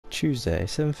Tuesday,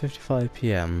 7:55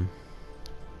 p.m.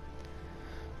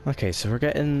 Okay, so we're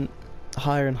getting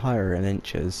higher and higher in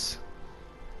inches.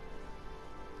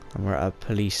 And we're at a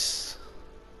police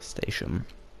station.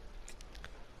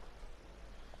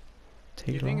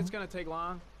 Do you think it's gonna take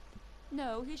long?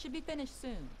 No, he should be finished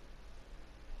soon.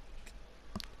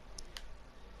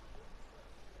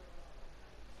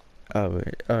 Oh,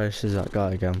 wait. Oh, this is that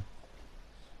guy again.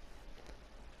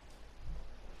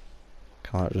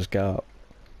 Can't just get up.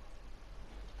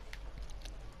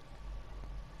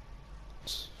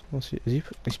 What's he?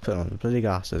 He's putting on the bloody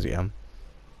glasses again.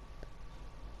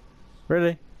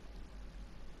 Really?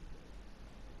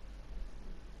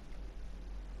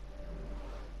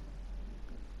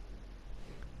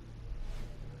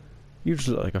 You just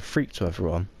look like a freak to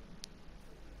everyone.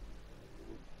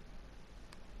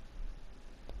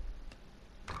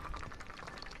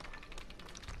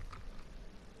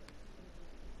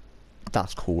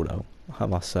 That's cool though, I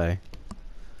must say.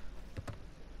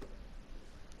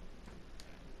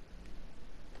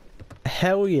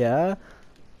 Hell yeah!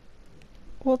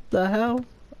 What the hell?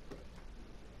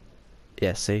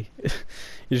 Yeah, see?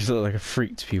 You just look like a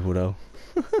freak to people though.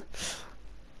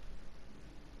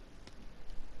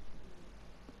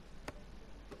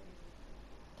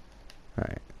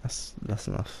 Alright, that's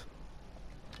enough.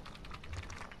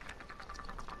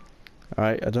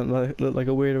 Alright, I don't look like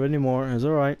a weirdo anymore, it's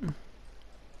alright.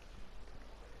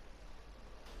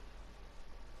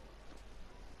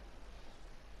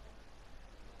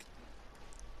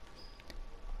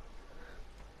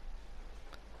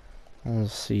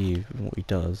 Let's see what he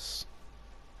does.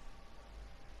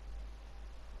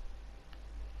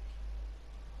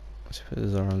 Let's put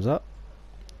his arms up.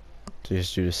 So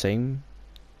just do the same.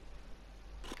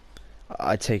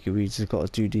 I take it we just got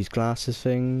to do these glasses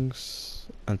things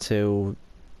until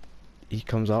he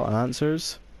comes out and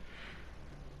answers.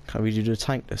 Can we do the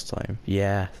tank this time?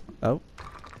 Yeah. Oh.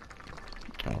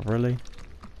 Oh, really?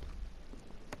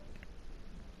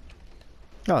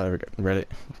 Oh, there we go. Really?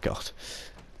 God.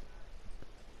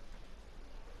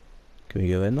 Can we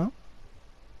go in now?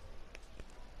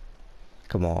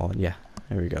 Come on, yeah,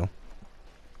 here we go.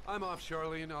 I'm off,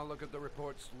 Charlene. I'll look at the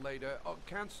reports later. I'll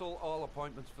cancel all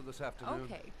appointments for this afternoon.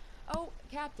 Okay. Oh,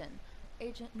 Captain.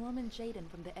 Agent Norman Jayden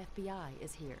from the FBI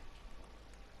is here.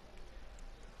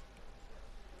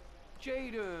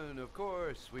 Jayden, of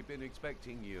course. We've been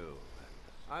expecting you.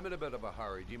 I'm in a bit of a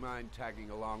hurry. Do you mind tagging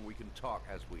along? We can talk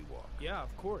as we walk. Yeah,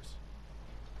 of course.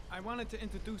 I wanted to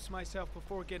introduce myself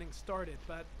before getting started,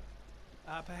 but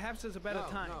perhaps there's a better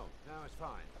time. No, it's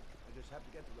fine. I just have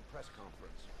to get to the press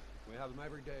conference. We have them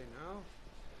every day now.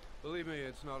 Believe me,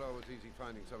 it's not always easy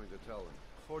finding something to tell them.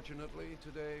 Fortunately,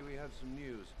 today we have some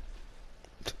news.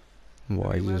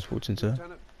 Why is this watching to?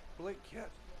 Lieutenant Blake yet?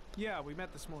 Yeah, we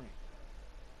met this morning.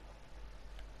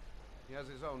 He has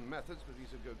his own methods, but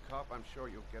he's a good cop. I'm sure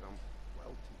you'll get on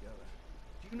well together.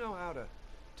 Do you know how to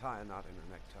tie a knot in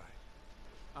a necktie?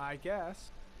 I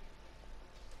guess.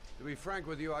 To be frank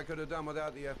with you, I could have done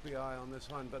without the FBI on this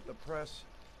one, but the press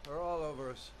are all over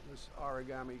us. This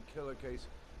origami killer case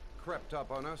crept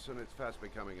up on us, and it's fast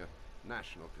becoming a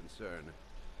national concern.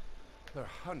 There are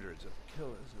hundreds of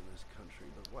killers in this country,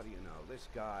 but what do you know? This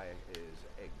guy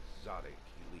is exotic.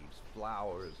 He leaves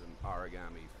flowers and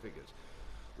origami figures.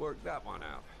 Work that one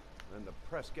out. Then the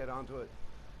press get onto it,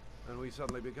 and we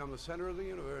suddenly become the center of the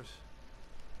universe.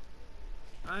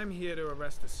 I'm here to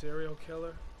arrest a serial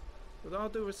killer. With all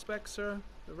due respect, sir,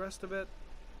 the rest of it,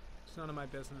 it's none of my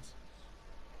business.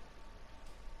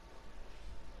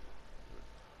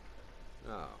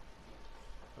 No,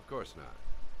 of course not.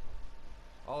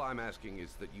 All I'm asking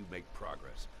is that you make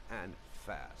progress, and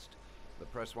fast. The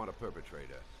press want a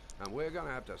perpetrator, and we're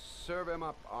gonna have to serve him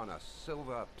up on a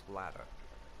silver platter.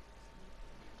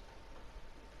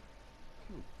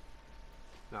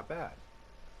 Not bad.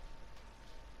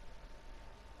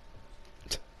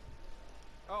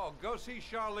 Oh, go see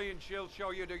Charlene. She'll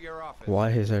show you to your office. Why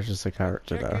is there just a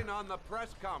character Check there? in on the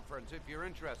press conference if you're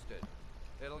interested.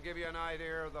 It'll give you an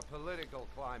idea of the political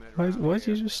climate. Why around is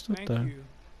he here. just stood Thank there? you,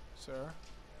 sir.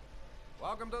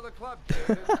 Welcome to the club,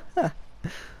 David.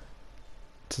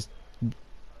 Just,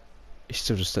 he's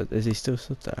still just stood. Is he still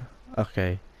stood there?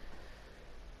 Okay.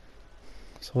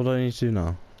 So what do I need to do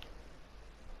now?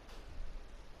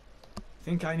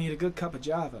 Think I need a good cup of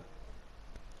Java.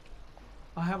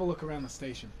 I'll have a look around the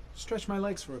station. Stretch my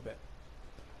legs for a bit.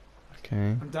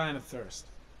 Okay. I'm dying of thirst.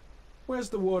 Where's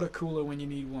the water cooler when you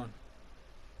need one?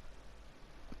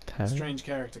 Perry? Strange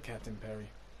character, Captain Perry.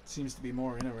 Seems to be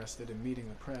more interested in meeting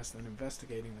the press than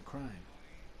investigating the crime.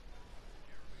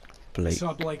 I Blake.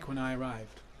 saw Blake when I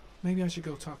arrived. Maybe I should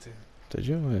go talk to him. Did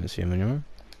you? I didn't see him anywhere.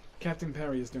 Captain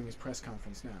Perry is doing his press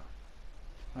conference now.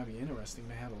 Might be interesting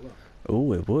to have a look.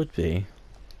 Oh, it would be.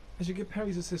 I should get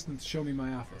Perry's assistant to show me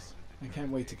my office. I can't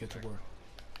wait to get to work.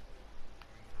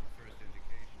 First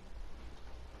indication,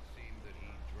 it seemed that he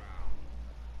drowned.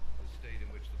 The state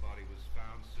in which the body was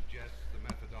found suggests the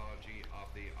methodology of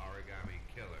the origami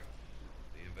killer.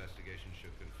 The investigation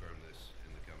should confirm this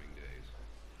in the coming days.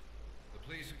 The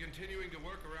police are continuing to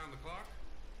work around the clock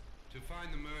to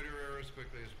find the murderer as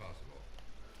quickly as possible.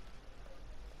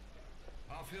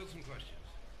 I'll field some questions.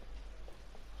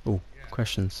 Oh,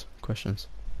 questions.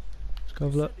 Let's go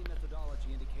have a look. The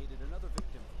methodology indicated another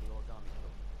victim for the origami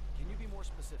killer. Can you be more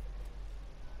specific?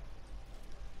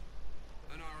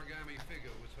 An origami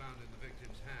figure was found in the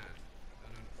victim's hand,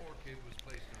 and an orchid was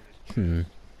placed on his chest.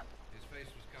 His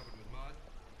face was covered with mud,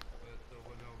 but there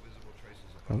were no visible traces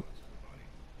of violence in the body.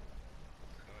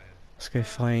 Go ahead. Let's go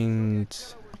find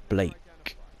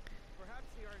Blake.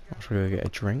 I'll try to go get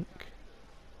a drink.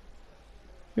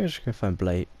 Maybe I should go find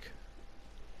Blake.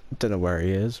 Don't know where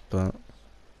he is, but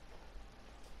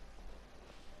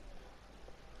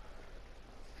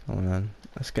come on then.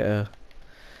 Let's get a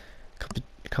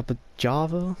cup of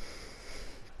Java.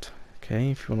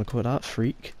 Okay, if you want to call it that,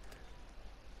 freak.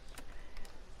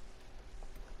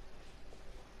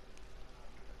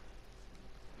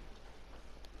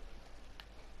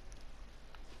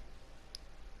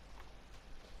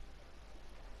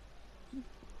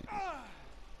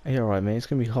 Are you alright, mate? It's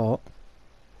gonna be hot.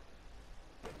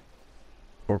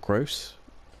 Or gross.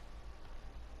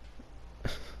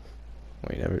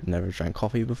 Wait, never drank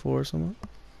coffee before or something?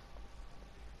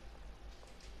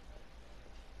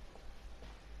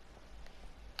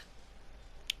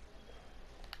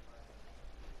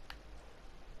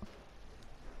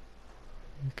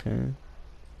 Okay.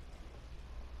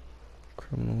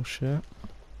 Criminal shit.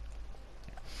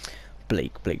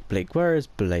 Blake. Where is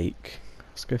Blake?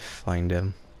 Let's go find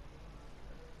him.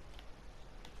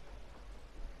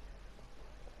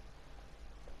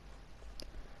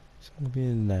 He's gonna be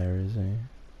in there, is he?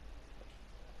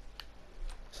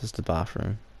 Is this the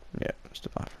bathroom? Yeah, it's the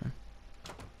bathroom.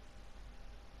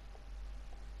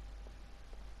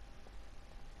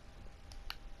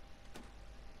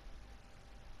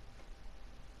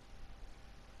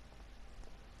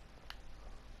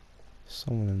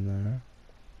 Someone in there.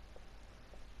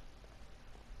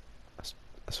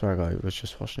 I swear God, he was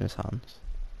just washing his hands.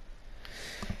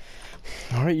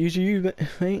 Alright, you do you,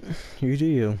 mate. You do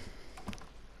you.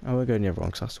 I won't go near wrong,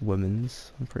 because that's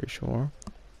women's, I'm pretty sure.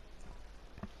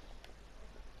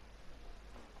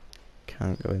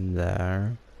 Can't go in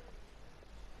there.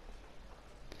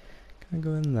 Can't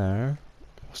go in there.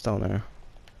 What's down there?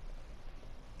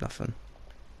 Nothing.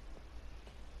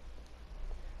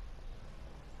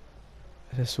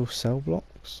 Are this all cell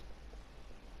blocks?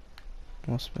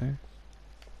 Must be.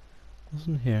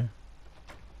 Wasn't here.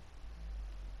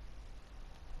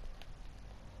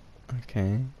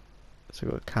 Okay. So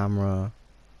we got a camera.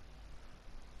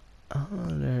 Oh,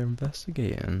 they're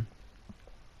investigating.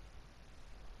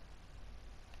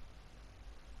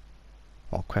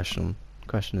 Oh, questioning,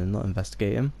 not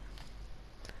investigating.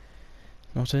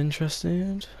 Not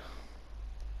interested.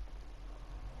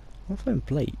 I'll find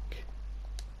Blake.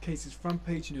 Case is front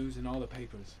page news in all the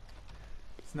papers.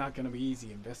 It's not gonna be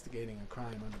easy investigating a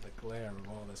crime under the glare of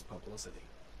all this publicity.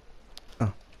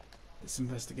 Oh. This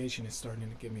investigation is starting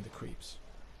to give me the creeps.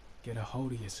 Get a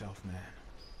hold of yourself, man.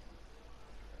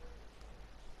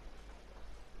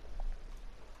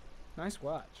 Nice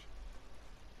watch.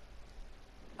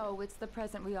 Oh, it's the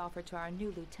present we offer to our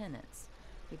new lieutenants.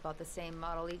 We bought the same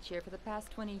model each year for the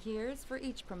past 20 years for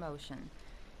each promotion.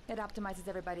 It optimizes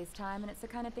everybody's time, and it's the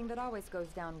kind of thing that always goes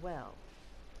down well.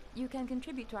 You can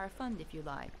contribute to our fund if you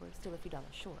like. We're still a few dollars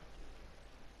short.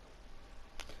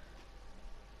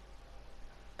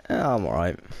 Yeah, I'm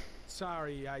alright.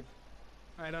 Sorry, I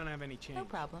don't have any change. No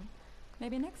problem.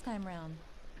 Maybe next time round.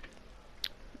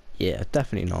 Yeah,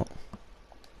 definitely not.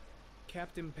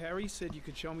 Captain Perry said you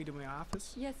could show me to my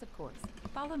office. Yes, of course.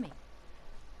 Follow me.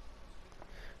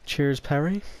 Cheers,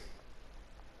 Perry.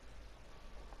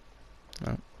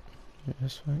 Oh, yeah,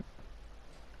 this way.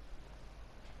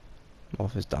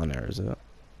 Office down there, is it?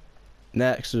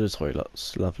 Next to the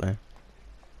toilets. Lovely.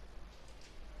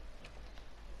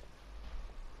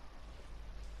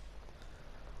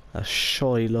 A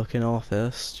shoddy looking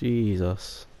office.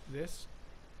 Jesus. This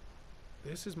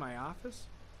is my office?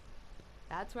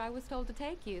 That's where I was told to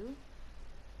take you.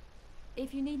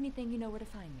 If you need anything, you know where to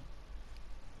find me.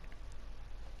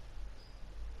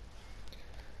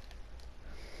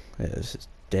 Yeah, this is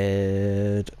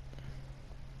dead.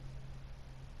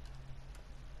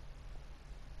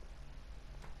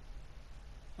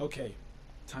 Okay,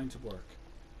 Time to work.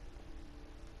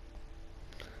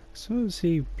 So is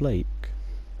he Blake?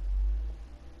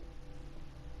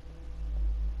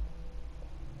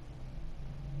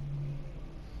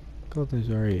 God knows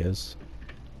where he is.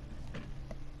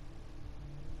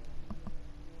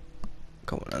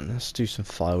 Come on, then, let's do some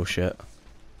file shit.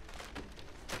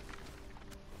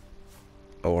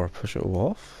 Or push it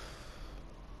off.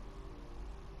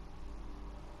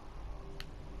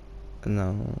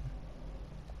 No.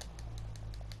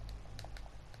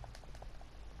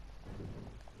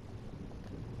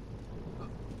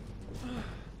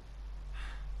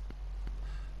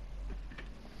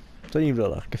 Don't even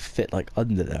look like I could fit like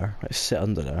under there, like sit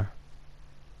under there.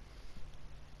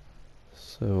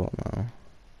 So what now?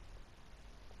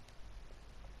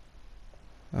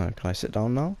 Oh, can I sit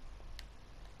down now?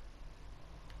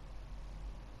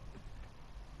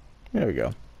 There we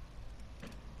go.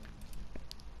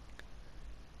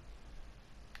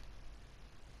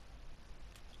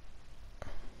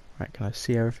 Right, can I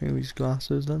see everything with these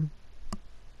glasses then?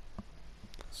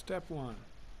 Step 1.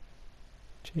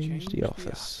 Change the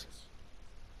office.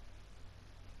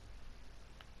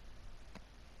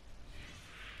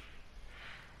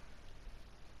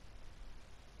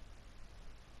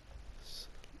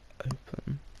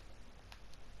 Open.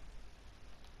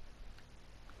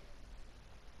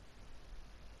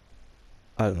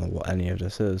 I don't know what any of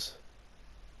this is.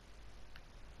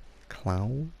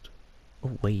 Cloud?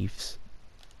 Or waves?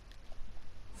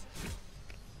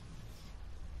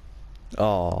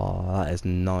 Oh, that is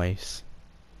nice.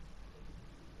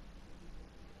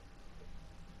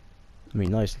 I mean,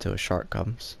 nice until a shark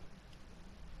comes.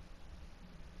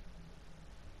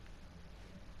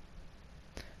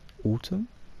 Autumn?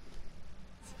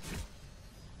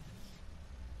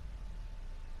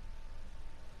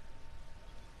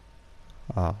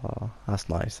 Ah, that's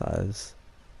nice, that is.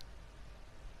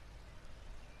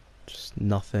 Just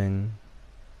nothing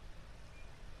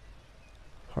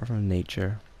apart from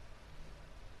nature.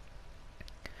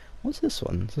 What's this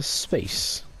one? It's a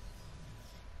space.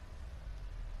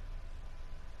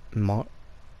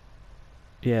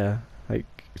 Yeah, like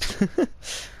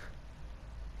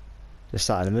just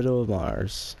sat in the middle of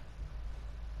Mars.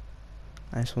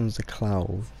 This one's the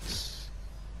clouds.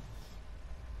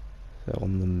 So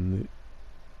on the moon.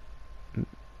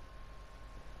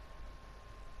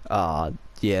 Ah,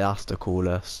 yeah, that's the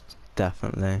coolest,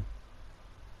 definitely.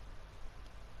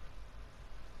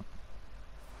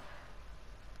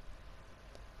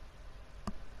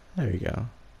 There we go.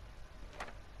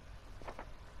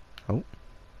 Oh.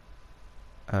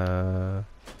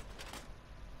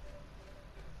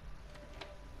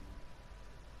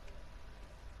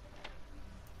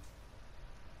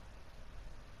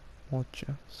 Watch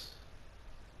us.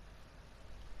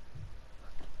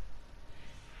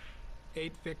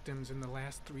 8 victims in the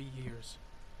last 3 years.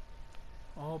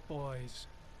 All boys,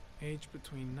 aged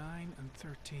between 9 and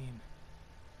 13.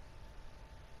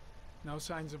 No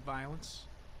signs of violence.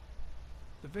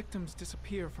 The victims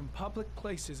disappear from public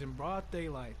places in broad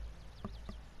daylight.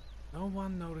 No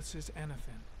one notices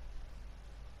anything.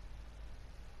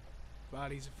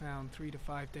 Bodies are found 3 to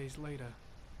 5 days later,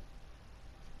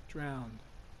 drowned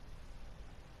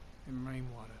in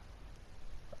rainwater.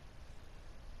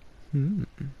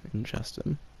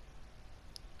 Interesting.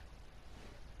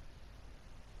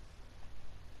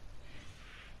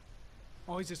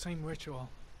 Always the same ritual.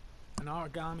 An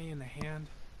origami in the hand,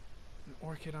 an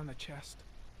orchid on the chest.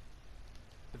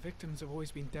 The victims have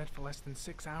always been dead for less than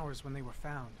 6 hours when they were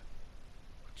found,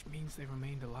 which means they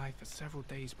remained alive for several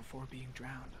days before being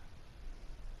drowned.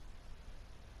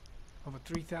 Over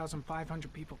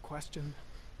 3,500 people questioned.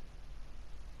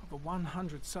 Over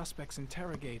 100 suspects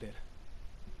interrogated.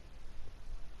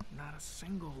 Not a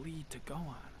single lead to go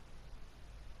on.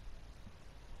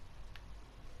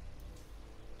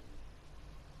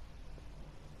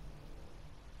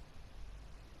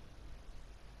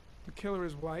 The killer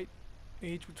is white,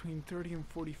 aged between 30 and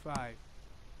 45.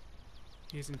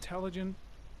 He is intelligent,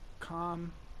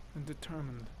 calm, and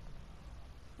determined.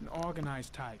 An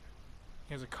organized type.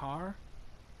 He has a car.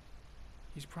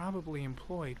 He's probably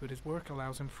employed, but his work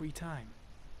allows him free time.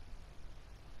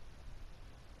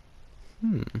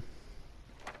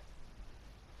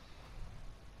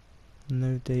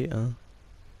 No data.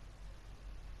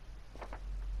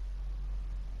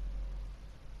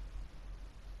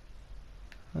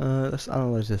 Let's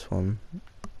analyze this one.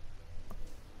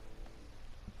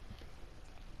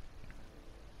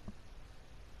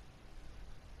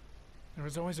 There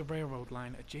is always a railroad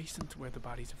line adjacent to where the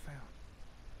bodies are found.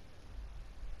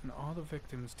 And all the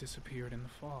victims disappeared in the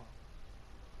fall.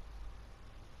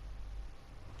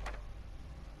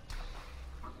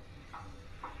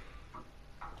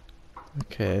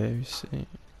 Okay, you see.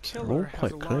 They're all Killer has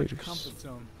quite a large close. comfort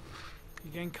zone. He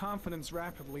gained confidence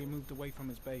rapidly and moved away from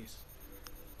his base.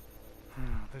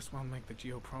 This won't make the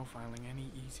geoprofiling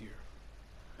any easier.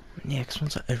 Yeah, 'cause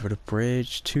one's like over the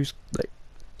bridge, two's like,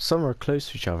 some are close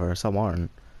to each other, some aren't.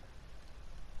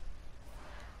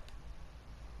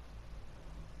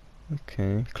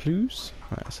 Okay, clues?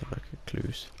 Right, let's have a look at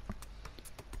clues.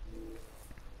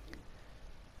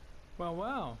 Well,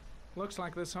 well. Looks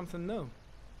like there's something new.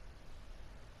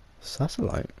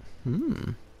 Satellite.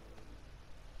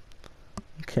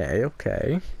 Okay,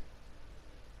 okay.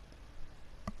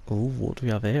 Oh, what do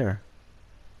we have here?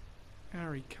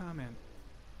 Harry, comment.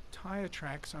 Tire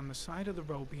tracks on the side of the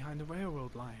road behind the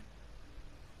railroad line.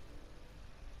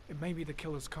 It may be the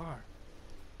killer's car.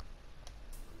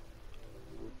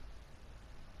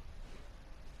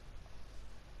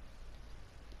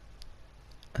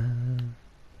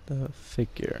 The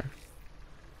figure.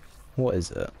 What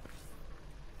is it?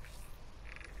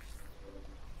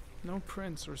 No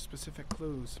prints or specific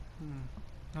clues.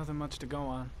 Nothing much to go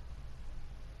on.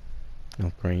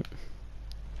 Oh, great.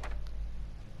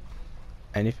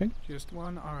 Anything? Just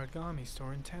one origami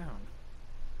store in town.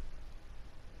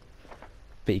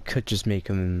 But he could just make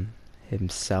them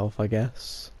himself, I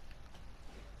guess.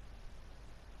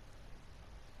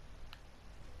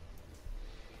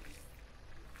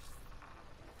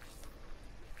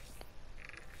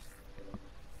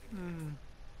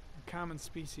 A common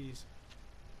species.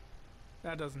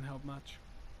 That doesn't help much.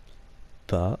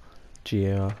 But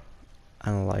Geo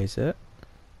analyze it.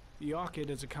 The orchid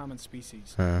is a common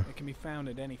species. Huh. It can be found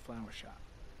at any flower shop.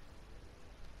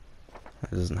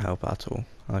 That doesn't help at all.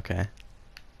 Okay.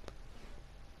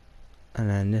 And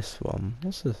then this one.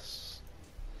 What's this?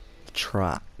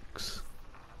 Tracks.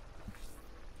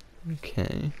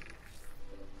 Okay.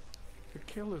 The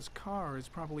killer's car is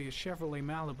probably a Chevrolet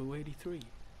Malibu 83.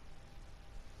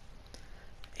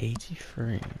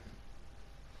 83.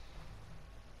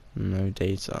 No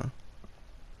data.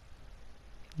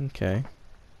 Okay.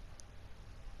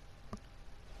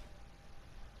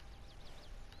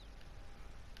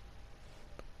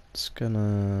 It's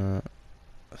gonna...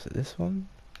 is it this one?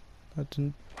 I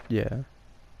didn't... yeah.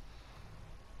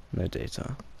 No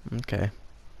data. Okay.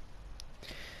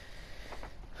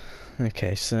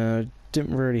 Okay, so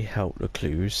didn't really help the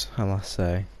clues, I must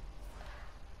say.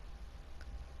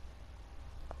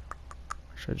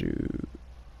 Should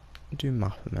I do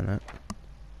map a minute?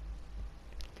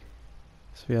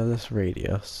 So we have this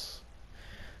radius.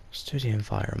 Let's do the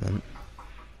environment.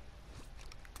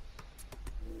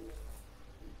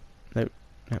 Nope,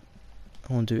 nope.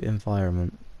 I want to do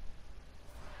environment.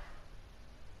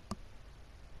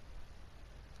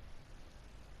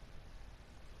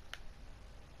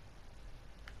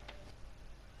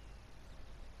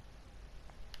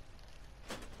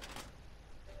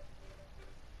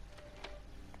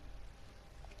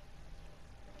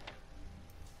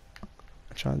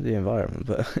 I tried the environment,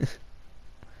 but it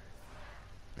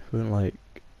wouldn't like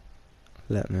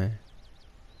let me.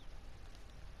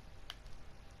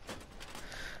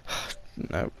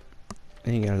 Nope, it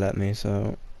ain't gonna let me,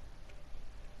 so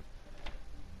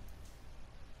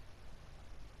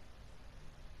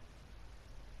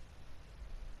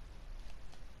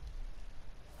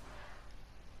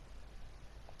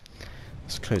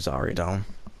let's close Ari down.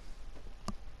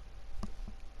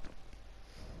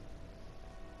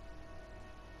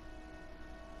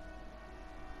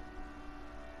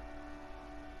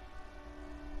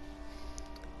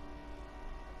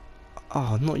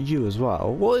 Oh, not you as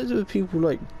well. What is it with people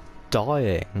like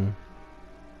dying?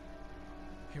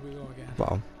 Here we go again.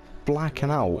 Well,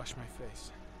 blacking I gotta out. Wash my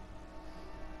face.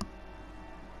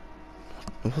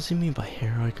 What does he mean by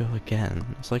here I go again?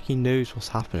 It's like he knows what's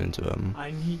happening to him.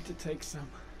 I need to take some.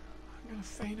 I'm gonna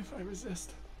faint if I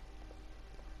resist.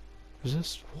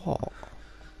 Resist what?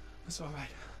 It's alright.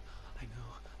 I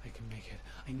know I can make it.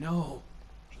 I know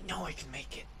I can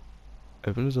make it.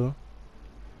 Open the door.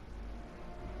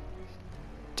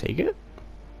 Take it?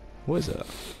 What is it?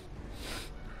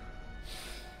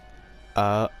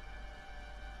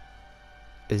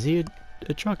 Is he a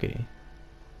druggie?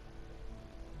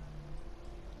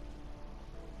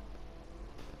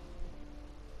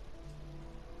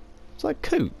 It's like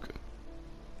Coke.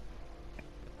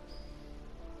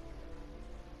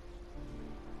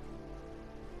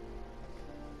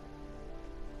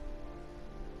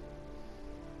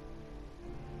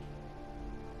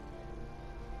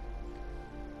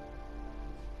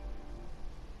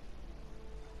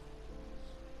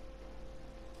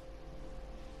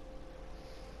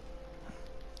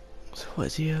 So what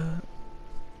is he a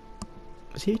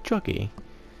druggie?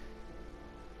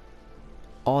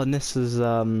 Oh, and this is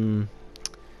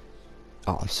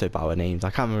Oh, I'm so bad with names.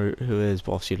 I can't remember who it is,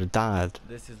 but obviously the dad.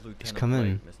 This is Lieutenant come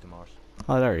in. Blake, Mr. Marsh.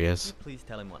 Oh, there he Could is. you please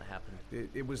tell him what happened?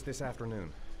 It was this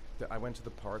afternoon. I went to the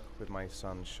park with my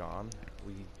son Sean.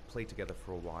 We played together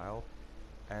for a while,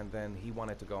 and then he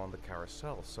wanted to go on the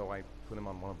carousel, so I put him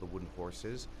on one of the wooden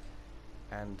horses.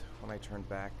 And when I turned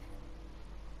back,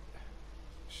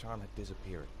 Sean had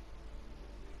disappeared.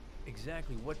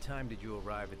 Exactly what time did you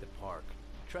arrive at the park?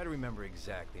 Try to remember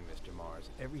exactly, Mr. Mars.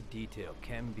 Every detail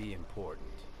can be important.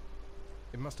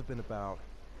 It must have been about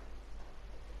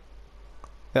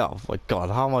Oh my god,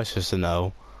 how am I supposed to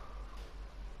know?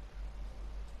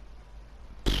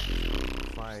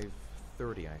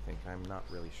 5:30, I think. I'm not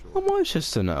really How sure. am I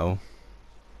supposed to know?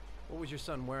 What was your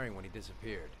son wearing when he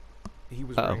disappeared? He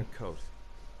was Uh-oh. wearing a coat.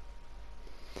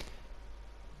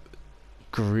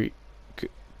 Green.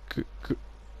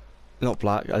 Not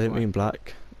black, I didn't mean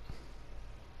black.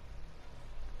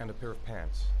 And a pair of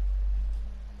pants.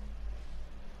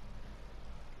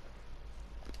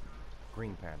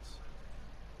 Green pants.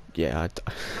 Yeah, How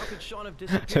could Sean have I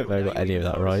disappeared? don't know if I got without any you of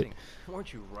even that right. noticing?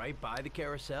 Weren't you right by the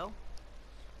carousel?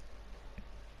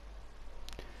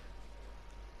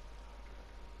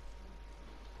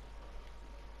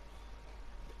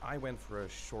 I went for a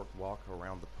short walk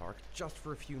around the park, just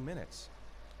for a few minutes.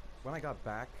 When I got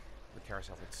back, the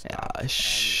carousel had Yeah, stopped, I and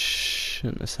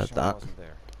shouldn't have said Sean that. wasn't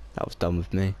there. That was dumb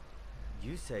of me.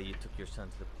 You say you took your son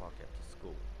to the park after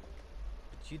school,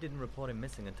 but you didn't report him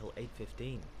missing until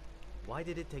 8:15. Why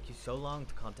did it take you so long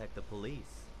to contact the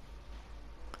police?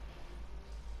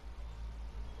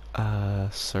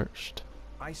 Searched.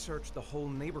 I searched the whole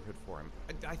neighborhood for him.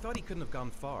 I thought he couldn't have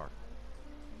gone far.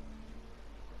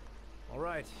 All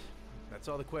right. That's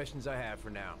all the questions I have for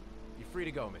now. You're free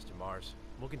to go, Mr. Mars.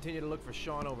 We'll continue to look for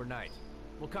Sean overnight.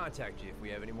 We'll contact you if we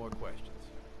have any more questions.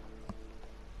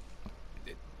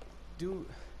 Do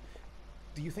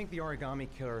you think the origami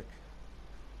killer...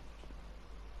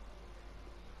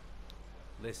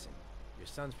 Listen, your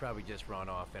son's probably just run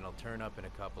off and he'll turn up in a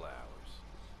couple hours.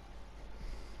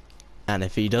 And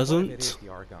if he What if it is doesn't, the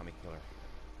origami killer?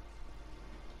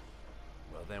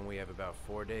 Well, then we have about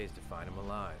 4 days to find him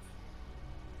alive.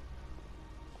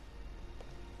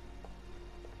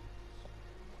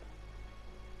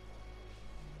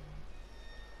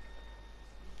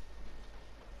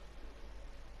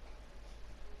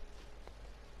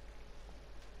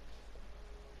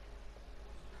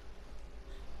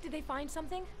 Did they find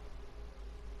something?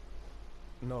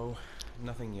 No,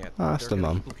 nothing yet. Ask the They're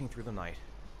gonna mum. keep looking through the night.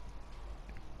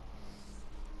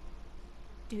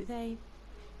 Do they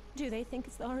think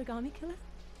it's the origami killer?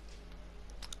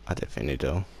 I don't think they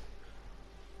do.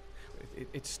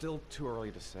 It's still too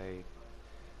early to say,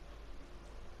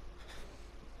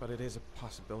 but it is a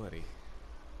possibility.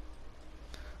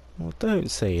 Well,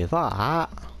 don't say that.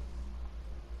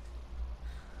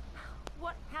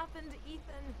 What happened,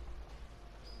 Ethan?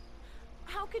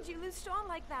 How could you lose Sean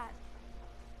like that?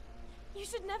 You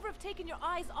should never have taken your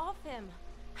eyes off him.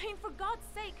 I mean, for God's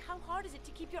sake, how hard is it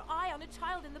to keep your eye on a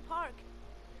child in the park?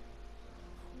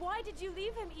 Why did you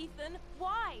leave him, Ethan?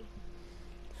 Why?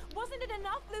 Wasn't it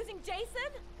enough losing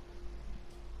Jason?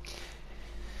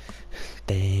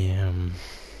 Damn.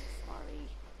 Sorry.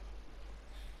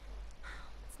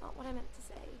 It's not what I meant to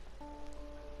say.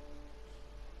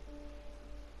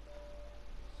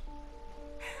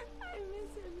 I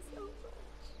miss him so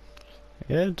much.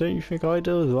 Yeah, don't you think I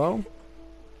do as well?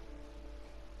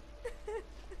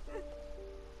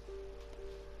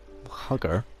 Hug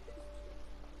her.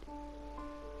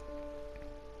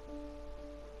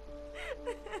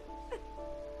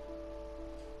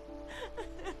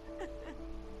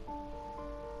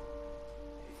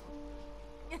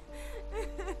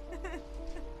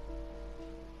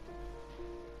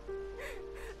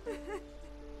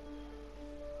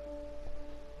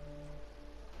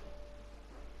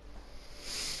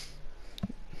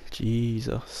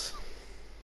 Jesus.